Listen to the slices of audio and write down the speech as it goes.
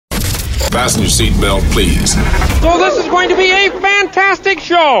Fasten your seatbelt, please. So this is going to be a fantastic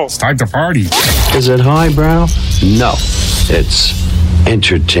show. It's time to party. Is it highbrow? No. It's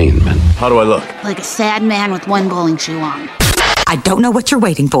entertainment. How do I look? Like a sad man with one bowling shoe on. I don't know what you're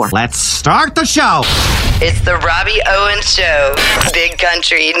waiting for. Let's start the show. It's the Robbie Owens Show. Big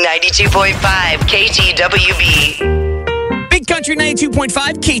Country 92.5 KTWB. Big Country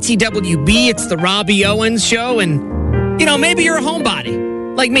 92.5 KTWB. It's the Robbie Owens Show. And, you know, maybe you're a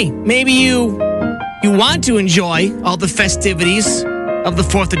homebody like me. Maybe you want to enjoy all the festivities of the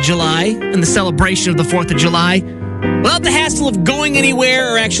 4th of July and the celebration of the 4th of July without the hassle of going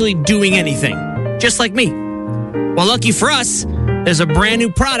anywhere or actually doing anything. Just like me. Well, lucky for us, there's a brand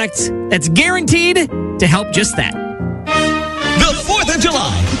new product that's guaranteed to help just that. The 4th of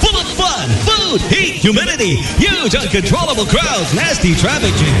July, full of fun, food, heat, humidity, huge uncontrollable crowds, nasty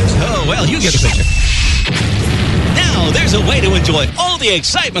traffic jams. Oh, well, you get the picture. Now, there's a way to enjoy all the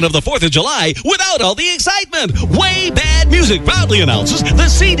excitement of the 4th of July without all the excitement. Way Bad Music proudly announces the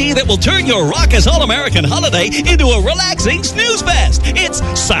CD that will turn your raucous all-American holiday into a relaxing snooze fest. It's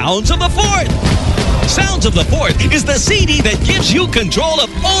Sounds of the 4th. Sounds of the 4th is the CD that gives you control of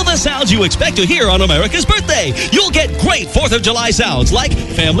all the sounds you expect to hear on America's birthday. You'll get great 4th of July sounds like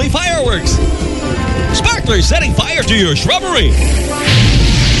family fireworks, sparklers setting fire to your shrubbery.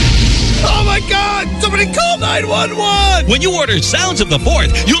 Oh my God! Somebody call 911! When you order Sounds of the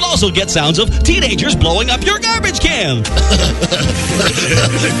 4th, you'll also get sounds of teenagers blowing up your garbage can.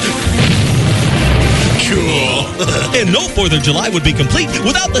 Cool. And no 4th of July would be complete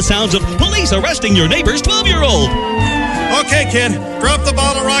without the sounds of police arresting your neighbor's 12-year-old. Okay, kid, drop the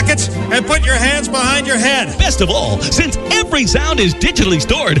bottle rockets and put your hands behind your head. Best of all, since every sound is digitally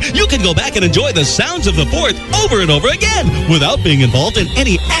stored, you can go back and enjoy the Sounds of the 4th over and over again without being involved in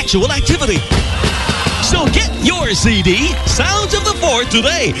any actual activity. So get your CD, Sounds of the 4th,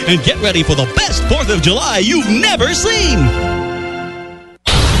 today and get ready for the best 4th of July you've never seen.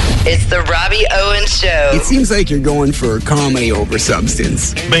 It's the Robbie Owens Show. It seems like you're going for comedy over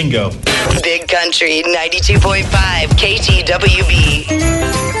substance. Bingo. Big Country 92.5 KTWB.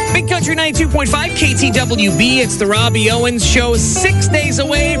 Big Country 92.5 KTWB. It's the Robbie Owens Show. 6 days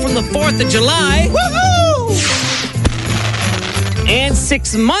away from the 4th of July. Woohoo! And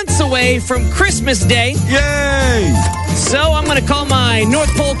 6 months away from Christmas Day. Yay! So I'm going to call my North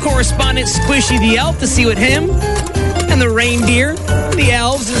Pole correspondent, Squishy the Elf, to see what him and the reindeer, the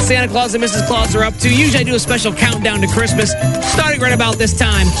elves, and Santa Claus and Mrs. Claus are up to. Usually I do a special countdown to Christmas, starting right about this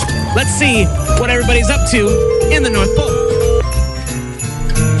time. Let's see what everybody's up to in the North Pole.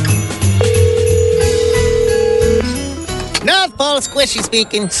 North Pole, Squishy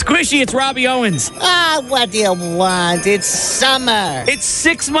speaking. Squishy, it's Robbie Owens. What do you want? It's summer. It's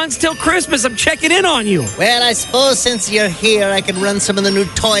 6 months till Christmas. I'm checking in on you. Well, I suppose since you're here, I can run some of the new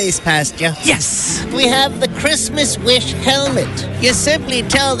toys past you. Yes. We have the Christmas Wish helmet. You simply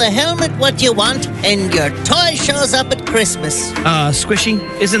tell the helmet what you want, and your toy shows up at Christmas. Squishy,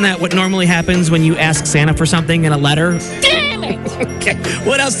 isn't that what normally happens when you ask Santa for something in a letter? Damn it! Okay,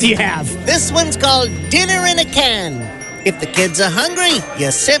 what else do you have? This one's called Dinner in a Can. If the kids are hungry,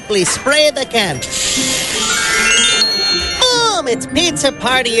 you simply spray the can. Boom! It's Pizza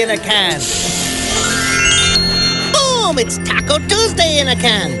Party in a can. Boom! It's Taco Tuesday in a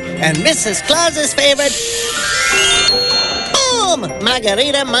can. And Mrs. Claus's favorite, boom!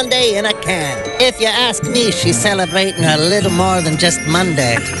 Margarita Monday in a can. If you ask me, she's celebrating a little more than just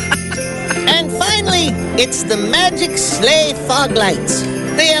Monday. And finally, it's the Magic Sleigh Fog Lights.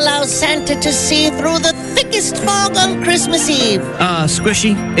 They allow Santa to see through the thickest fog on Christmas Eve.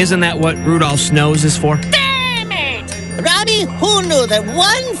 Squishy, isn't that what Rudolph's nose is for? Damn it! Robbie, who knew that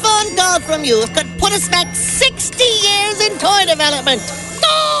one phone call from you could put us back 60 years in toy development?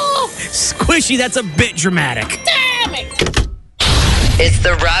 Oh! Squishy, that's a bit dramatic. Damn it! It's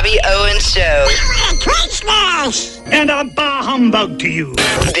the Robbie Owens Show. Merry Christmas! And a bah humbug to you.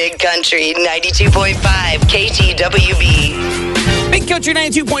 Big Country 92.5 KTWB. Big Country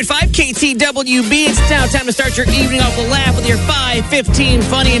 92.5 KTWB. It's now time to start your evening off with a laugh with your 5:15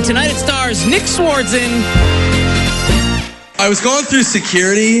 funny. And tonight it stars Nick Swardson. I was going through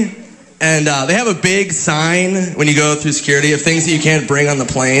security, and they have a big sign when you go through security of things that you can't bring on the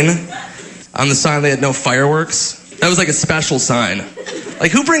plane. On the sign, they had no fireworks. That was like a special sign.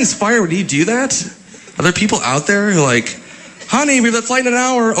 Like, who brings fireworks? Do you do that? Are there people out there who are like, honey, we have a flight in an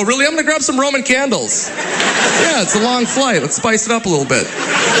hour. Oh, really? I'm going to grab some Roman candles. Yeah, it's a long flight. Let's spice it up a little bit.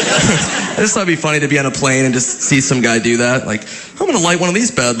 I just thought it'd be funny to be on a plane and just see some guy do that. Like, I'm going to light one of these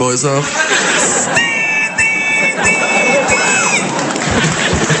bad boys up.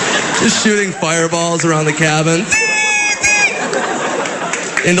 Just shooting fireballs around the cabin.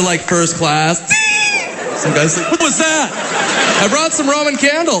 into like first class. Some guy's like, what was that? I brought some Roman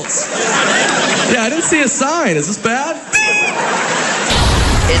candles. Yeah, I didn't see a sign. Is this bad?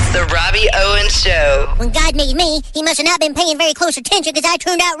 It's the Robbie Owens Show. When God made me, he must have not been paying very close attention because I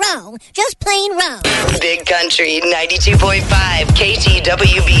turned out wrong. Just plain wrong. Big Country 92.5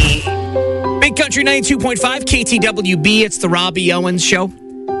 KTWB. Big Country 92.5 KTWB. It's the Robbie Owens Show.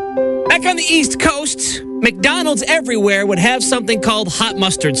 Back on the East Coast, McDonald's everywhere would have something called hot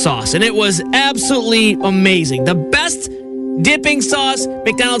mustard sauce, and it was absolutely amazing. The best dipping sauce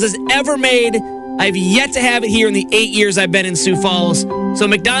McDonald's has ever made. I've yet to have it here in the 8 years I've been in Sioux Falls. So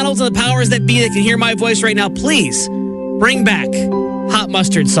McDonald's and the powers that be that can hear my voice right now, please bring back hot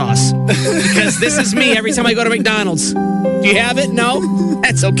mustard sauce. Because this is me every time I go to McDonald's. Do you have it? No?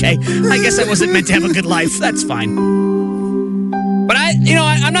 That's okay. I guess I wasn't meant to have a good life. That's fine. But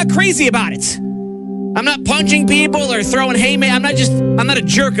I'm not crazy about it. I'm not punching people or throwing haymakers. I'm not a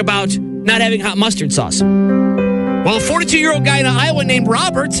jerk about not having hot mustard sauce. Well, a 42-year-old guy in Iowa named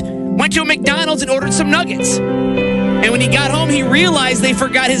Robert went to a McDonald's and ordered some nuggets. And when he got home, he realized they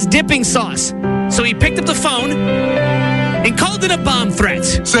forgot his dipping sauce. So he picked up the phone and called it a bomb threat.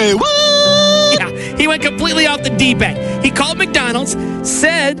 Say what? Yeah, he went completely off the deep end. He called McDonald's,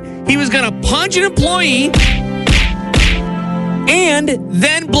 said he was going to punch an employee, and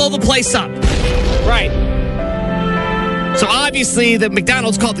then blow the place up. Right. So obviously the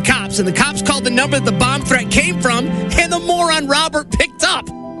McDonald's called the cops, and the cops called the number that the bomb threat came from, and the moron Robert picked up.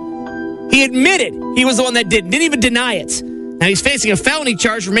 He admitted he was the one that didn't even deny it. Now he's facing a felony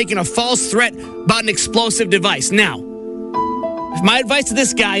charge for making a false threat about an explosive device. Now, my advice to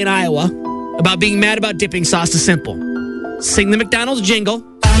this guy in Iowa about being mad about dipping sauce is simple. Sing the McDonald's jingle.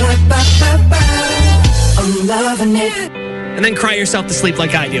 I'm loving it. And then cry yourself to sleep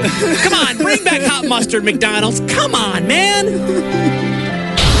like I do. Come on, bring back hot mustard, McDonald's. Come on, man.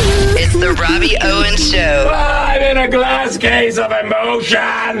 It's the Robbie Owens Show. I'm in a glass case of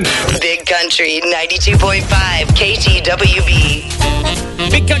emotion. Big Country 92.5 KTWB.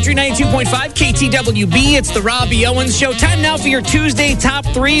 Big Country 92.5 KTWB. It's the Robbie Owens Show. Time now for your Tuesday top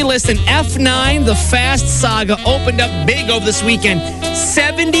three. Listen, F9, the Fast Saga, opened up big over this weekend.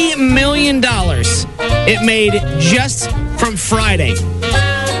 $70 million it made just from Friday.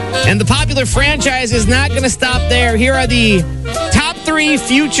 And the popular franchise is not going to stop there. Here are the top three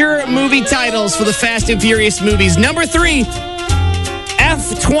future movie titles for the Fast and Furious movies. Number 3,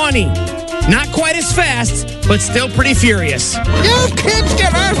 F20. Not quite as fast, but still pretty furious. You kids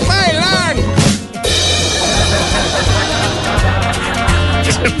get off my lawn!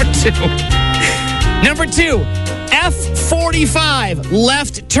 Number 2, F45,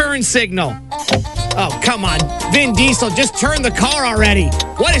 left turn signal. Oh, come on. Vin Diesel, just turn the car already.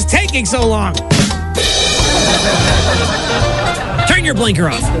 What is taking so long? Turn your blinker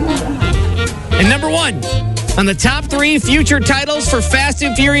off. And number 1, on the top 3 future titles for Fast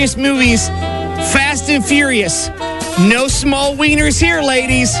and Furious movies, Fast and Furious. No small wieners here,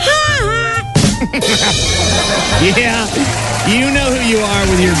 ladies. Yeah, you know who you are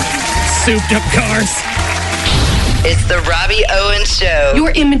with your souped up cars. It's the Robbie Owens Show.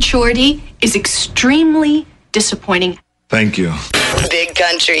 Your immaturity is extremely disappointing. Thank you. Big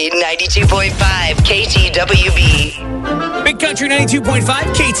Country 92.5 KTWB. Big Country 92.5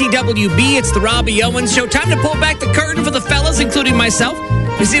 KTWB. It's the Robbie Owens Show. Time to pull back the curtain for the fellas, including myself,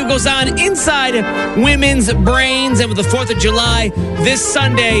 to see what goes on inside women's brains. And with the 4th of July this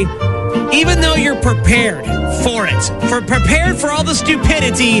Sunday, even though you're prepared for it, prepared for all the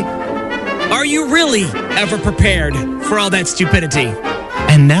stupidity, are you really ever prepared for all that stupidity?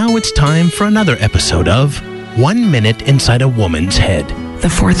 And now it's time for another episode of 1 Minute Inside a Woman's Head. The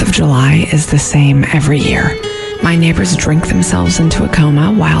 4th of July is the same every year. My neighbors drink themselves into a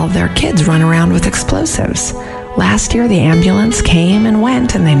coma while their kids run around with explosives. Last year, the ambulance came and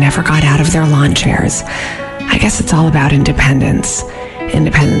went, and they never got out of their lawn chairs. I guess it's all about independence.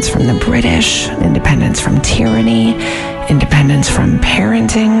 Independence from the British, independence from tyranny, independence from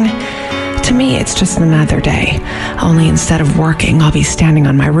parenting. To me, it's just another day. Only instead of working, I'll be standing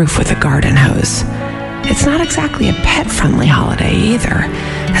on my roof with a garden hose. It's not exactly a pet-friendly holiday either.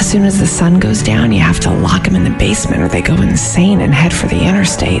 As soon as the sun goes down, you have to lock them in the basement or they go insane and head for the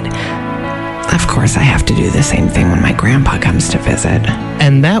interstate. Of course, I have to do the same thing when my grandpa comes to visit.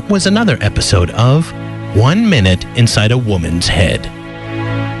 And that was another episode of 1 Minute Inside a Woman's Head.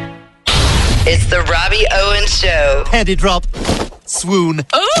 It's the Robbie Owens Show. Panty drop. Swoon.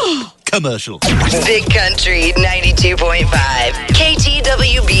 Oh! Commercial. Big Country 92.5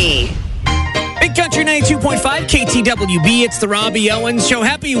 KTWB. Big Country 92.5 KTWB. It's the Robbie Owens Show.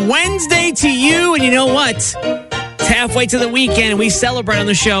 Happy Wednesday to you. And you know what? halfway to the weekend, and we celebrate on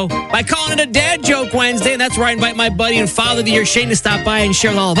the show by calling it a Dad Joke Wednesday, and that's where I invite my buddy and father of the year, Shane, to stop by and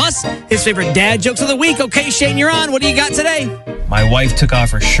share with all of us his favorite dad jokes of the week. Okay, Shane, you're on. What do you got today? My wife took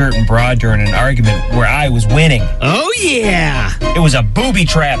off her shirt and bra during an argument where I was winning. Oh, yeah. It was a booby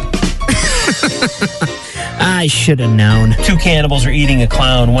trap. I should have known. Two cannibals are eating a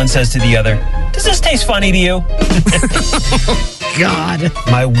clown. One says to the other, "Does this taste funny to you?" God.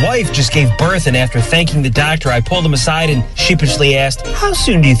 My wife just gave birth, and after thanking the doctor, I pulled him aside and sheepishly asked, "How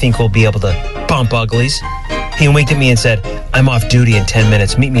soon do you think we'll be able to bump uglies?" He winked at me and said, "I'm off duty in 10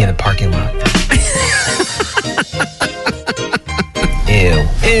 minutes. Meet me in the parking lot." Ew.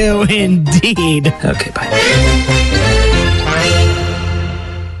 Ew, indeed. Okay, bye.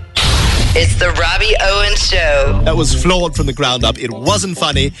 It's the Robbie Owens Show. That was flawed from the ground up. It wasn't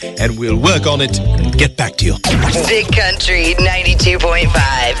funny, and we'll work on it and get back to you. Big Country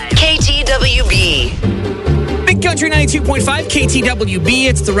 92.5 KTWB. Big Country 92.5 KTWB.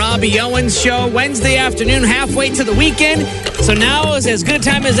 It's the Robbie Owens Show. Wednesday afternoon, halfway to the weekend. So now is as good a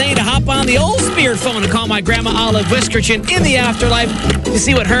time as any to hop on the old Spirit phone and call my grandma Olive Whiskerchin in the afterlife to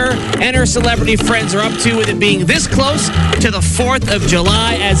see what her and her celebrity friends are up to, with it being this close to the 4th of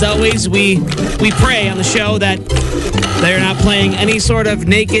July. As always, we pray on the show that they're not playing any sort of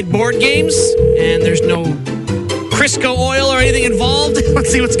naked board games and there's no Crisco oil or anything involved.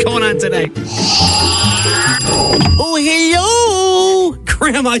 Let's see what's going on today. Oh, hello.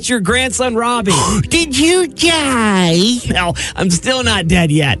 Grandma, it's your grandson, Robbie. Did you die? No, I'm still not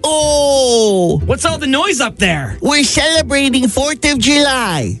dead yet. Oh. What's all the noise up there? We're celebrating 4th of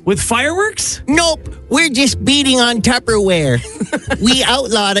July. With fireworks? Nope. We're just beating on Tupperware. We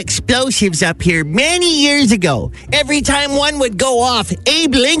outlawed explosives up here many years ago. Every time one would go off,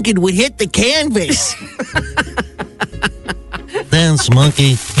 Abe Lincoln would hit the canvas. Dance,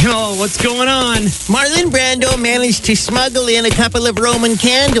 monkey. Oh, what's going on? Marlon Brando managed to smuggle in a couple of Roman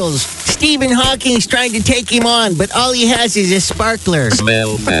candles. Stephen Hawking's trying to take him on, but all he has is a sparkler.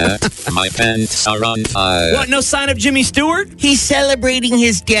 Smell that. My pants are on fire. What, no sign of Jimmy Stewart? He's celebrating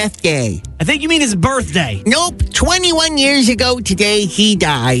his death day. I think you mean his birthday. Nope. 21 years ago today, he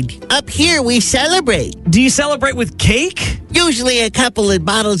died. Up here, we celebrate. Do you celebrate with cake? Usually a couple of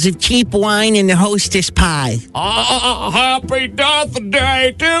bottles of cheap wine and a Hostess pie. Happy death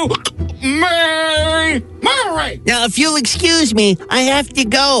day to Mary. Now, if you'll excuse me, I have to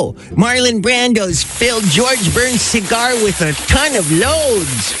go. Marlon Brando's filled George Burns' cigar with a ton of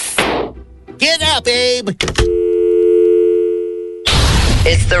loads. Get up, Abe.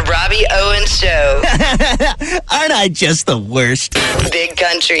 It's the Robbie Owens Show. Aren't I just the worst? Big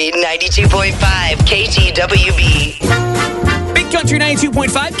Country 92.5 KTWB. Big Country 92.5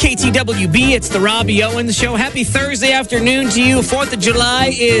 KTWB. It's the Robbie Owens Show. Happy Thursday afternoon to you. 4th of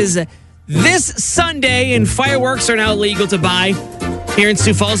July is this Sunday, and fireworks are now legal to buy here in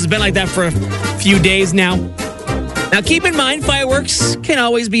Sioux Falls. It's been like that for a few days now. Now, keep in mind, fireworks can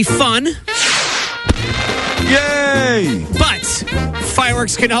always be fun. Yay! But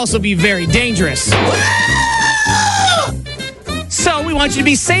fireworks can also be very dangerous. So we want you to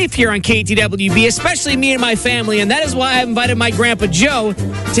be safe here on KTWB, especially me and my family, and that is why I invited my Grandpa Joe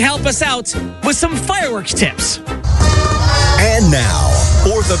to help us out with some fireworks tips. And now,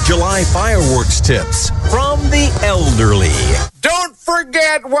 4th of July fireworks tips from the elderly. Don't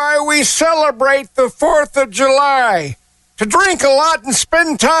forget why we celebrate the 4th of July. To drink a lot and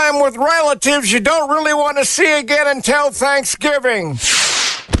spend time with relatives you don't really want to see again until Thanksgiving.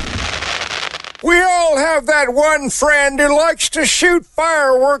 We all have that one friend who likes to shoot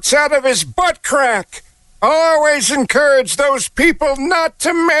fireworks out of his butt crack. I always encourage those people not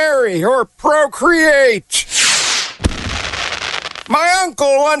to marry or procreate. My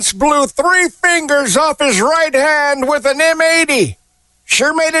uncle once blew 3 fingers off his right hand with an M80.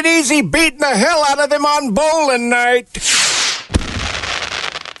 Sure made it easy beating the hell out of them on bowling night.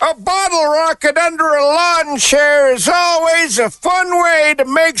 A bottle rocket under a lawn chair is always a fun way to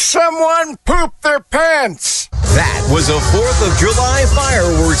make someone poop their pants. That was a 4th of July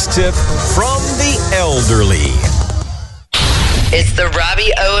fireworks tip from the elderly. It's the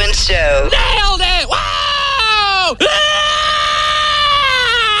Robbie Owens Show. Nailed it! Wow!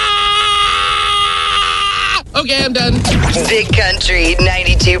 Okay, I'm done. Big Country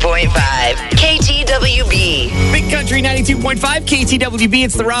 92.5 KTWB. Big Country 92.5 KTWB.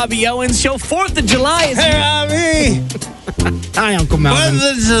 It's the Robbie Owens Show. 4th of July is... Hey, Robbie! Hi, Uncle Melvin.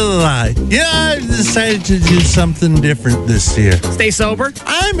 4th of July. Yeah, I've decided to do something different this year. Stay sober?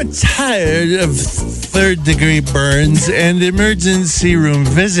 I'm tired of third-degree burns and emergency room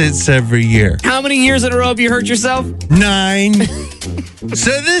visits every year. How many years in a row have you hurt yourself? 9.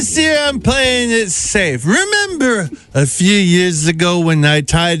 So this year I'm playing it safe. Remember a few years ago when I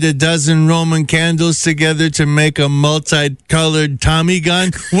tied a dozen Roman candles together to make a multicolored Tommy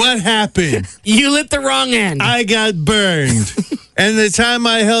gun? What happened? You lit the wrong end. I got burned. And the time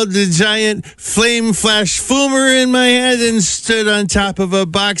I held the giant flame flash fumer in my hand and stood on top of a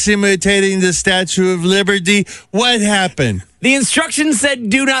box imitating the Statue of Liberty, what happened? The instructions said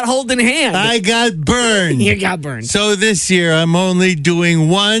do not hold in hand. I got burned. You got burned. So this year I'm only doing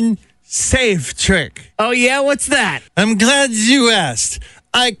one safe trick. Oh, yeah? What's that? I'm glad you asked.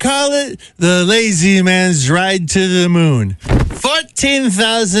 I call it the lazy man's ride to the moon.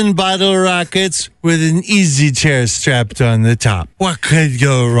 14,000 bottle rockets with an easy chair strapped on the top. What could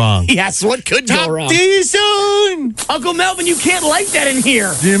go wrong? Yes, what could go wrong? Talk to you soon. Uncle Melvin, you can't light that in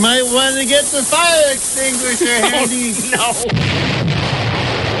here. You might want to get the fire extinguisher handy. Oh, no.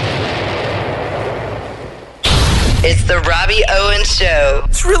 It's the Robbie Owens Show.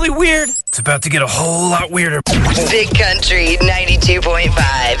 It's really weird. It's about to get a whole lot weirder. Big Country 92.5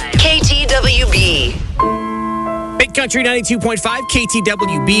 KTWB. Big Country 92.5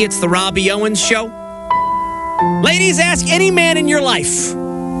 KTWB. It's the Robbie Owens Show. Ladies, ask any man in your life.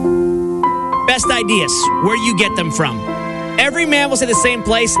 Best ideas, where you get them from. Every man will say the same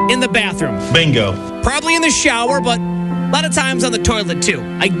place, in the bathroom. Bingo. Probably in the shower, but a lot of times on the toilet too.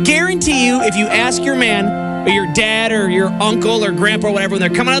 I guarantee you, if you ask your man, or your dad, or your uncle, or grandpa, or whatever, when they're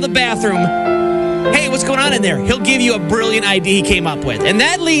coming out of the bathroom, hey, what's going on in there? He'll give you a brilliant idea he came up with. And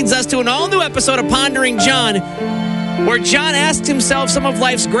that leads us to an all-new episode of Pondering John, where John asks himself some of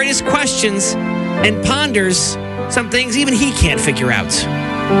life's greatest questions and ponders some things even he can't figure out.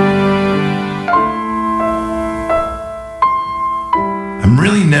 I'm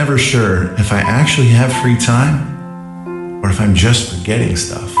really never sure if I actually have free time or if I'm just forgetting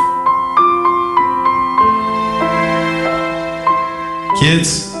stuff.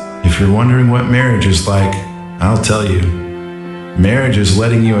 Kids, if you're wondering what marriage is like, I'll tell you. Marriage is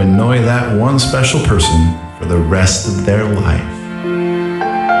letting you annoy that one special person for the rest of their life.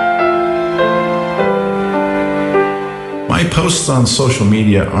 My posts on social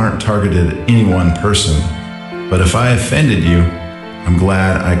media aren't targeted at any one person, but if I offended you, I'm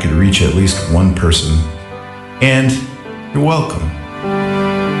glad I could reach at least one person. And you're welcome.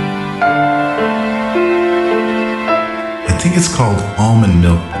 I think it's called almond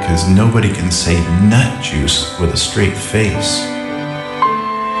milk because nobody can say nut juice with a straight face.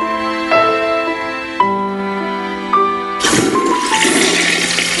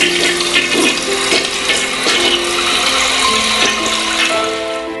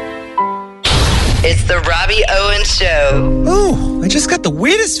 It's the Robbie Owens Show. Ooh, I just got the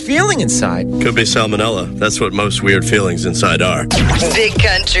weirdest feeling inside. Could be salmonella. That's what most weird feelings inside are. Big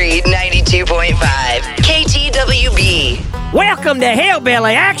Country 92.5 KTWB. Welcome to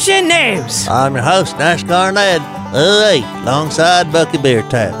Hillbilly Action News. I'm your host, NASCAR Ned. Hey, alongside Bucky Beer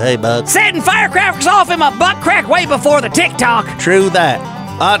Tap. Hey, Buck. Setting firecrackers off in my butt crack way before the TikTok. True that.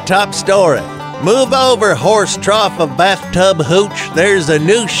 Hot top story. Move over, horse trough of bathtub hooch. There's a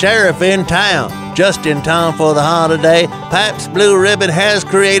new sheriff in town. Just in time for the holiday, Pabst Blue Ribbon has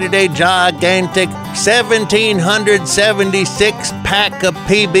created a gigantic 1,776 pack of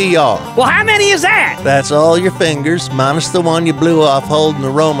PBR. Well, how many is that? That's all your fingers, minus the one you blew off holding the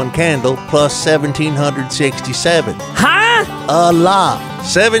Roman candle, plus 1,767. Huh? A lot.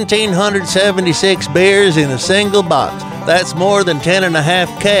 1,776 beers in a single box. That's more than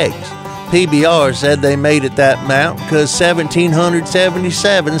 10.5 kegs. PBR said they made it that amount because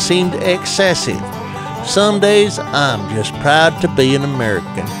 1,777 seemed excessive. Some days, I'm just proud to be an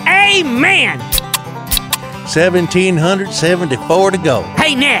American. Amen! 1,774 to go.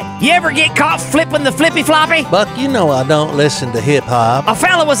 Hey, Ned, you ever get caught flipping the flippy floppy? Buck, you know I don't listen to hip-hop. A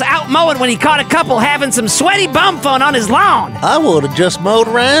fella was out mowing when he caught a couple having some sweaty bum fun on his lawn. I would have just mowed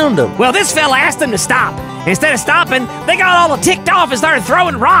around them. Well, this fella asked them to stop. Instead of stopping, they got all ticked off and started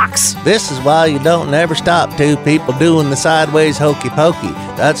throwing rocks. This is why you don't never stop two people doing the sideways hokey pokey.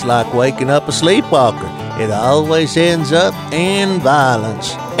 That's like waking up a sleepwalker. It always ends up in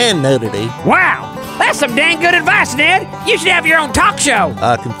violence and nudity. Wow! That's some dang good advice, Ned. You should have your own talk show.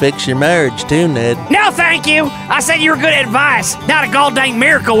 I can fix your marriage too, Ned. No, thank you. I said you were good advice, not a goddamn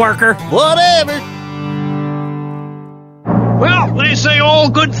miracle worker. Whatever. Well, they say all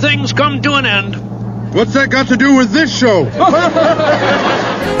good things come to an end. What's that got to do with this show?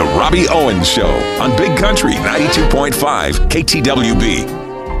 The Robbie Owens Show on Big Country 92.5 KTWB.